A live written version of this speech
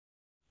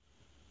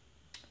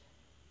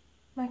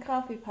My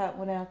coffee pot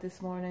went out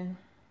this morning.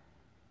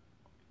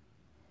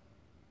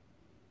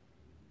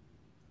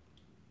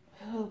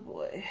 Oh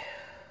boy.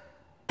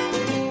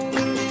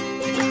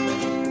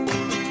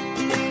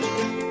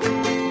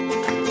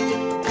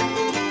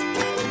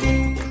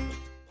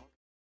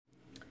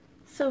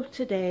 So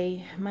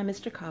today my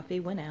Mr.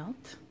 Coffee went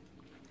out,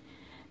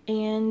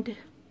 and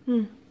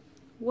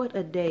what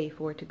a day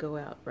for it to go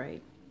out,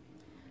 right?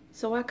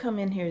 So I come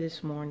in here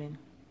this morning.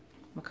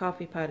 My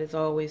coffee pot is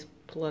always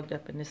plugged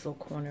up in this little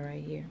corner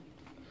right here.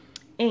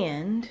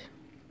 And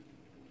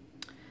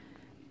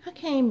I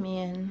came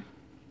in,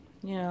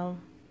 you know,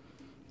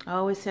 I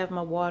always have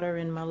my water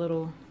in my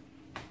little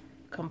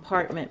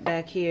compartment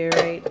back here,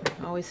 right?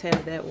 I always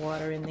have that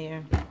water in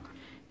there.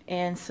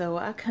 And so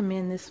I come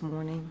in this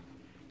morning,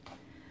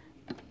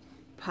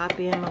 pop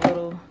in my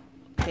little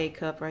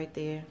K-cup right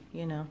there,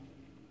 you know,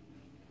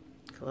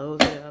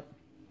 close it up.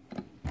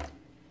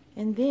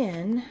 And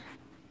then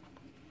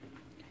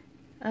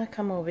I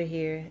come over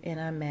here and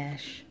I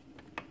mash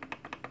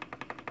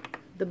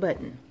the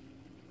button.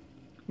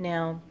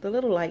 Now, the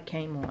little light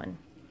came on.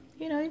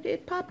 You know,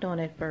 it popped on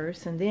at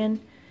first, and then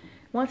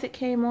once it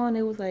came on,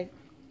 it was like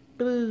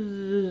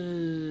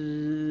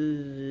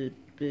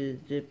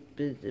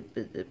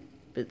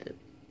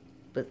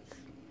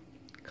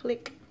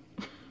click.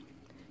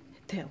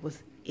 That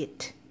was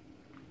it.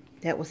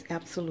 That was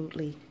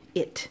absolutely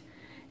it.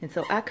 And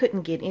so I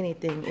couldn't get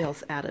anything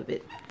else out of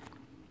it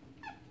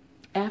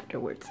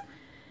afterwards.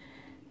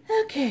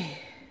 Okay.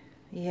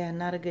 Yeah,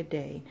 not a good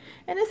day.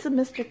 And it's a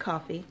Mr.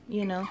 Coffee,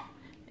 you know.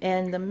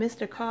 And the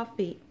Mr.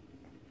 Coffee,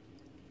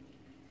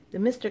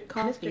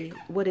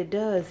 what it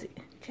does,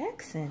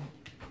 Jackson.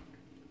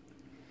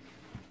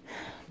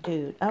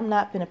 Dude, I'm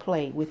not gonna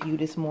play with you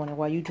this morning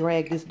while you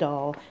drag this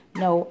doll.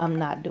 No, I'm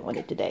not doing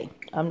it today.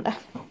 I'm not.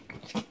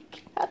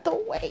 Out the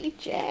way,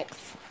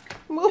 Jax.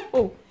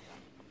 Move.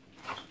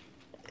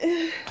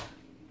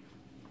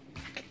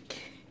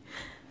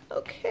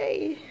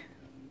 Okay.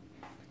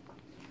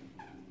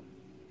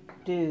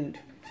 Dude.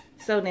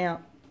 So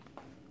now.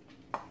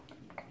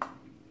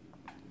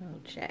 Oh,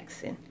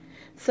 Jackson.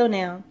 So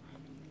now.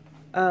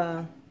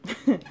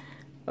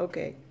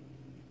 Okay.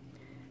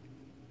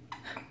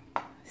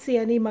 See,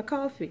 I need my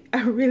coffee.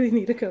 I really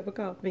need a cup of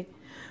coffee.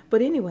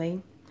 But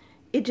anyway,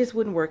 it just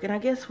wouldn't work. And I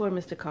guess for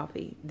Mr.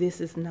 Coffee, this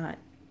is not,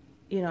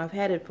 you know, I've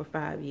had it for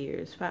 5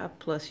 years,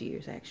 5+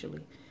 years actually.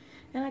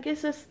 And I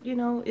guess that's, you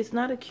know, it's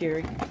not a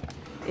Keurig.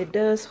 It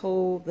does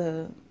hold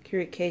the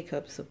Keurig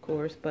K-cups, of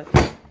course, but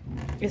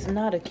it's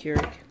not a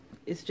Keurig.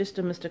 It's just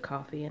a Mr.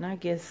 Coffee. And I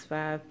guess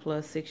 5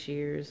 + 6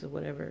 years or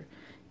whatever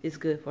is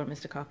good for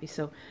Mr. Coffee.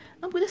 So,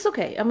 but it's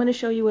okay. I'm going to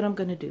show you what I'm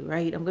going to do,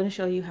 right? I'm going to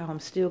show you how I'm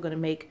still going to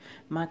make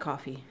my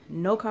coffee.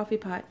 No coffee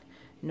pot,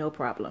 no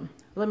problem.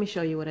 Let me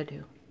show you what I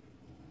do.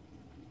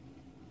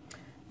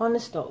 On the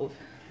stove,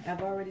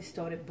 I've already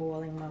started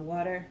boiling my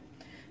water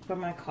for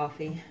my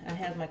coffee. I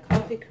have my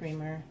coffee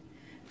creamer.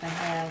 I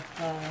have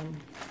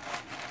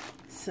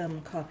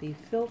some coffee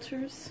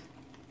filters.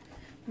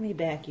 Let me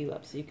back you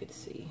up so you could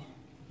see.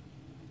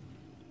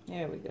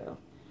 There we go.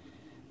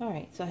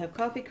 Alright, so I have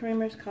coffee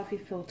creamers, coffee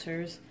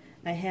filters.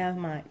 I have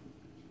my,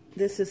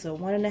 this is a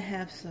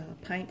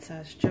 1.5 pint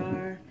size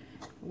jar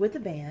with a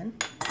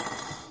band.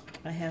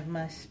 I have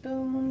my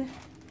spoon.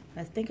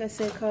 I think I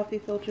said coffee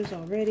filters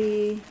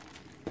already.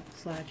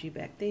 Slide you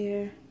back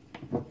there.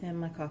 And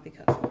my coffee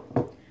cup.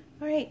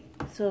 Alright,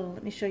 so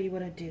let me show you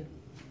what I do.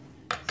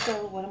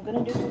 So what I'm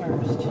going to do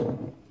first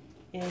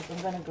is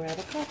I'm going to grab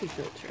a coffee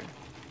filter.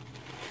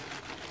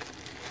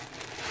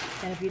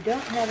 And if you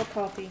don't have a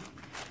coffee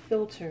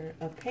filter,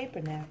 a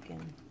paper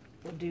napkin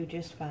will do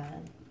just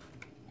fine.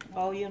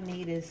 All you'll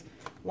need is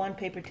one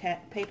paper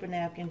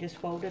napkin, just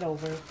fold it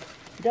over,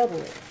 double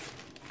it.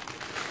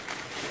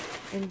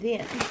 And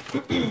then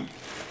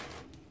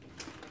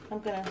I'm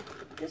going to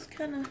just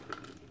kind of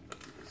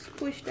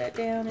squish that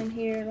down in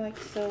here like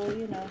so,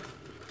 you know.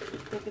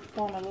 You could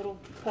form a little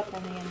cup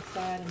on the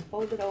inside and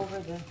fold it over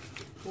the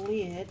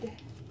lid.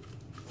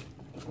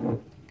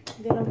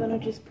 Then I'm going to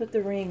just put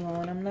the ring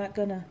on. I'm not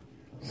going to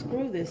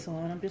screw this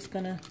on. I'm just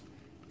going to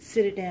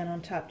sit it down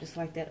on top just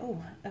like that.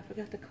 Oh, I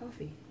forgot the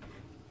coffee.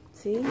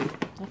 See?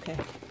 Okay.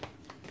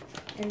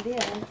 And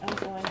then I'm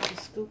going to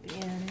scoop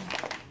in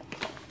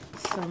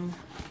some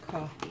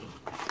coffee.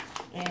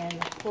 And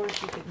of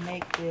course you could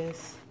make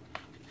this.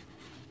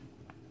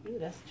 Ooh,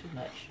 that's too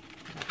much.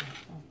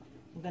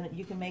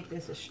 You can make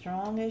this as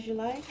strong as you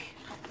like,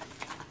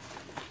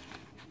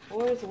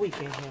 or as weak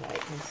as you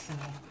like. It's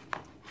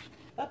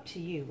up to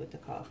you with the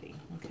coffee.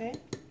 Okay.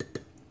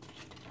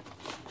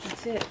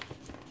 That's it.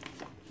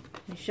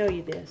 Let me show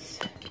you this.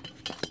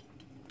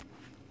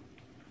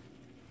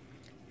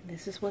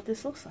 This is what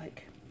this looks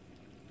like.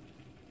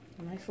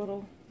 A nice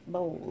little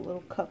bowl, a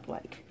little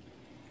cup-like.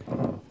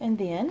 And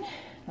then,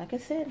 like I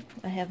said,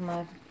 I have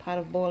my pot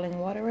of boiling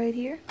water right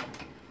here.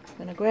 I'm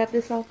going to grab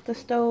this off the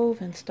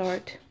stove and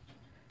start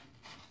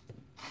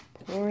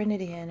pouring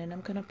it in. And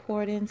I'm going to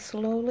pour it in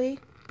slowly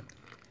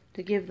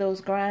to give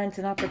those grinds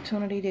an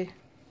opportunity to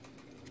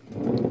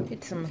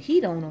get some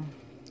heat on them.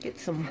 get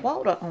some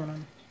water on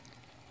them.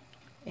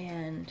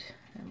 And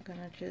I'm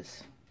gonna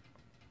just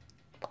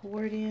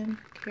pour it in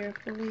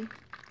carefully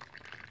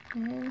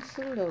and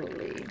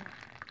slowly.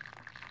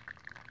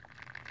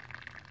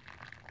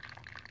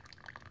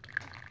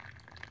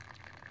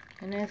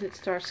 And as it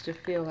starts to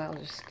fill, I'll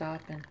just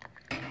stop and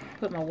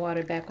put my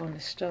water back on the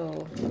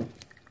stove.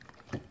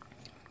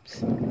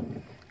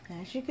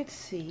 As you can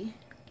see,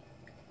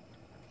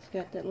 it's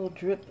got that little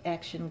drip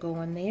action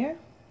going there.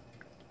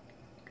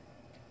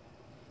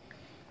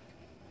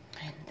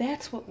 And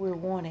that's what we're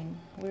wanting.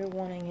 We're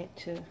wanting it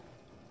to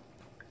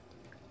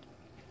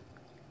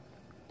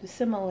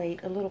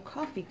simulate a little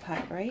coffee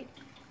pot, right?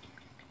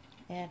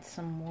 Add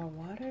some more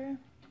water.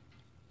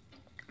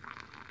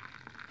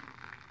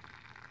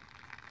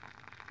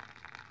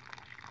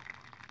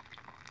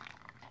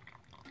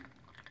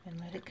 And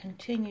let it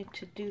continue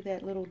to do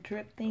that little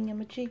drip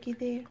thingamajiggy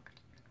there.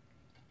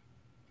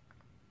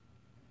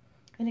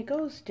 And it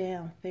goes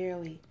down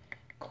fairly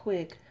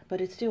quick,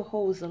 but it still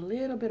holds a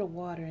little bit of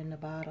water in the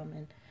bottom,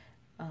 and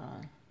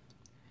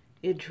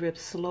it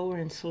drips slower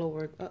and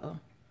slower.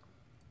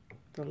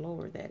 The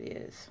lower that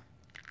is,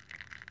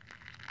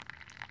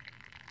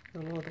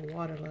 the lower the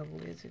water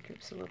level is, it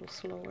drips a little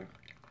slower.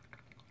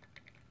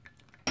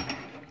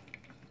 Alright.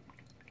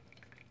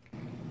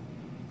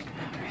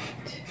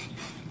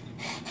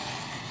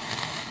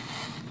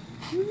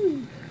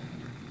 Woo.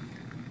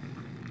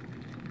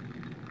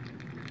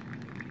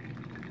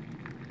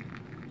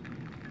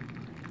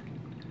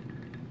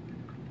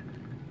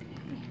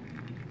 Okay.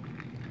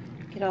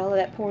 Get all of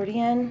that poured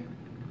in.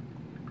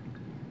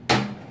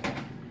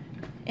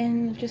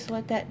 And just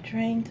let that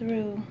drain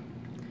through.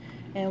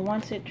 And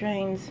once it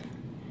drains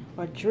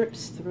or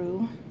drips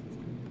through,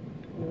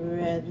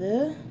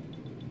 rather,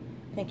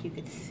 I think you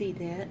could see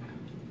that.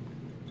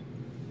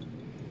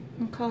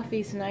 And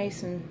coffee's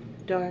nice and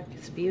dark.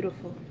 It's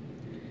beautiful.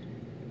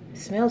 It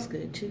smells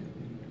good too.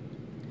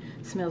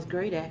 It smells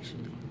great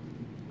actually.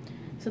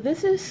 So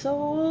this is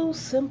so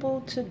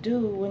simple to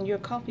do when your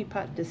coffee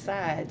pot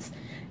decides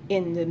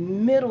in the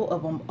middle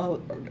of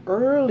an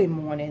early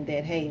morning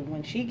that, hey,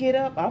 when she get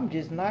up, I'm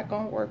just not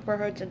going to work for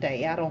her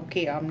today. I don't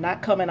care. I'm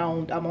not coming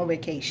on. I'm on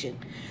vacation.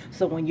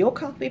 So when your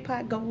coffee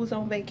pot goes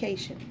on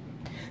vacation,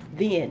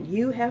 then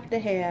you have to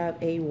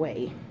have a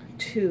way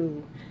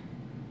to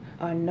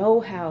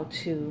know how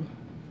to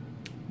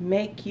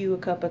make you a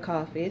cup of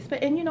coffee.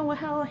 And you know what?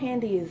 How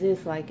handy is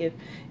this? Like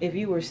if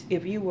you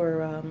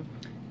were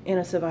in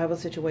a survival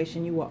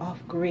situation, you were off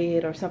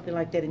grid or something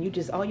like that, and you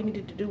just all you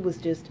needed to do was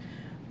just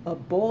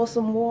boil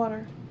some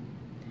water,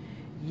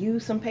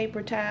 use some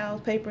paper towels,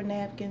 paper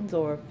napkins,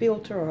 or a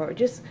filter, or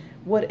just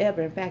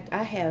whatever. In fact,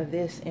 I have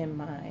this in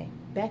my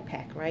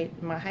backpack, right?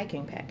 My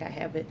hiking pack. I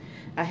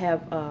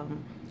have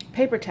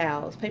paper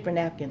towels, paper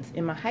napkins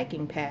in my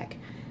hiking pack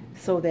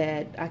so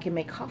that I can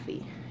make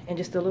coffee, and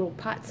just a little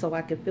pot so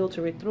I can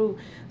filter it through.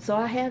 So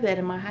I have that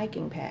in my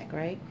hiking pack,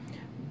 right?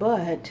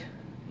 But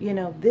you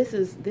know, this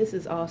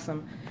is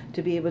awesome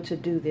to be able to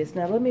do this.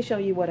 Now let me show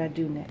you what I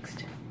do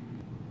next.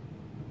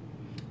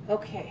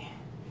 Okay,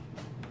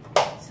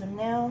 so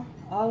now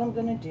all I'm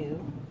going to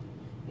do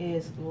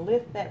is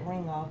lift that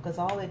ring off, because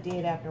all it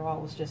did after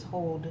all was just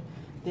hold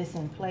this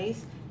in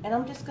place. And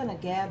I'm just going to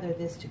gather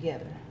this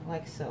together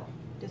like so.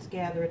 Just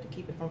gather it to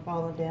keep it from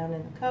falling down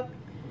in the cup.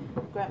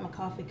 Grab my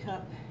coffee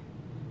cup,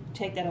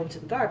 take that over to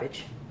the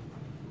garbage.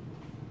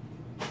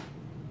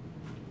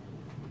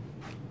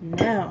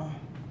 Now,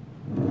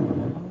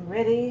 I'm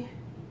ready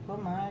for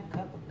my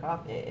cup of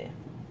coffee.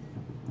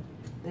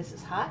 This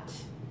is hot.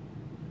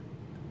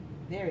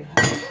 Very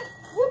hot.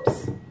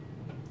 Whoops.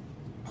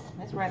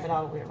 Let's wrap it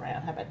all the way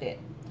around. How about that?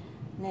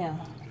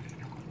 Now,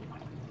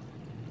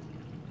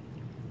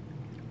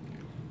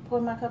 pour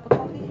my cup of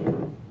coffee.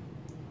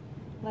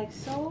 Like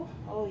so.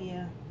 Oh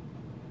yeah.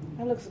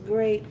 That looks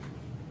great.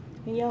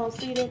 Can y'all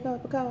see that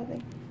cup of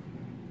coffee?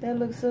 That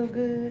looks so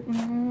good.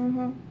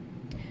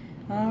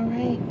 All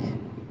right.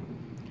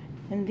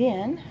 And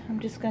then I'm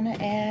just going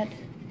to add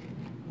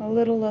a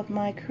little of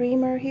my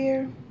creamer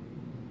here.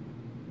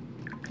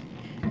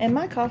 And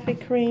my coffee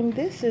cream,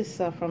 this is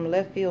from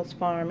Left Field's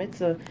Farm.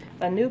 It's a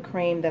new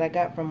cream that I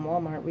got from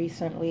Walmart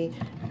recently,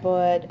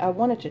 but I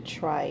wanted to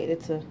try it.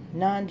 It's a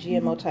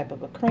non-GMO type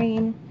of a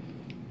cream,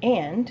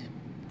 and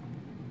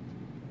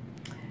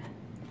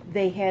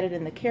they had it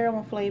in the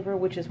caramel flavor,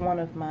 which is one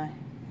of my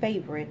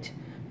favorite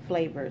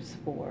flavors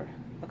for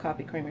a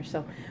coffee creamer.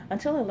 So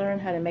until I learn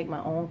how to make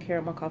my own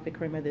caramel coffee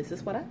creamer, this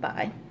is what I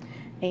buy,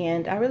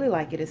 and I really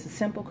like it. It's a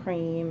simple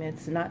cream.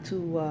 It's not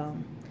too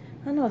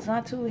I don't know, it's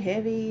not too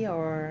heavy,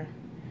 or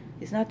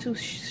it's not too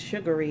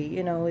sugary.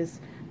 You know, it's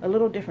a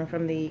little different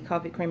from the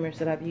coffee creamers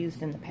that I've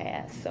used in the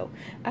past. So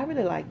I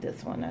really like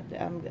this one.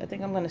 I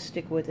think I'm going to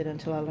stick with it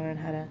until I learn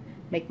how to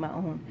make my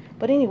own.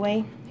 But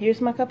anyway,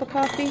 here's my cup of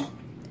coffee.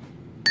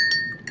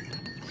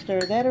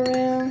 Stir that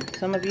around.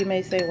 Some of you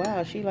may say,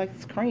 wow, she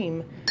likes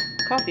cream,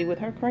 coffee with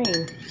her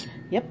cream.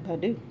 Yep, I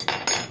do.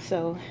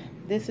 So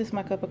this is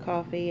my cup of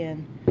coffee,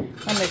 and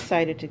I'm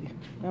excited to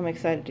I'm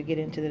excited to get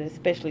into that,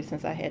 especially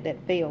since I had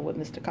that fail with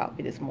Mr.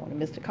 Coffee this morning.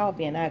 Mr.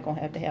 Coffee and I are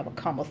going to have a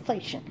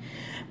conversation.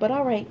 But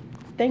all right,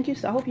 thank you.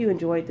 So I hope you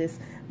enjoyed this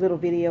little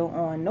video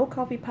on no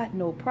coffee pot,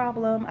 no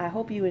problem. I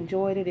hope you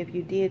enjoyed it. If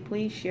you did,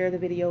 please share the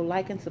video,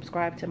 like and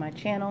subscribe to my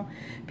channel.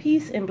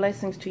 Peace and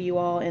blessings to you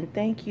all. And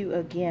thank you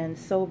again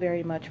so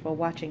very much for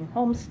watching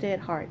Homestead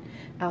Heart.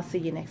 I'll see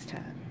you next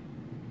time.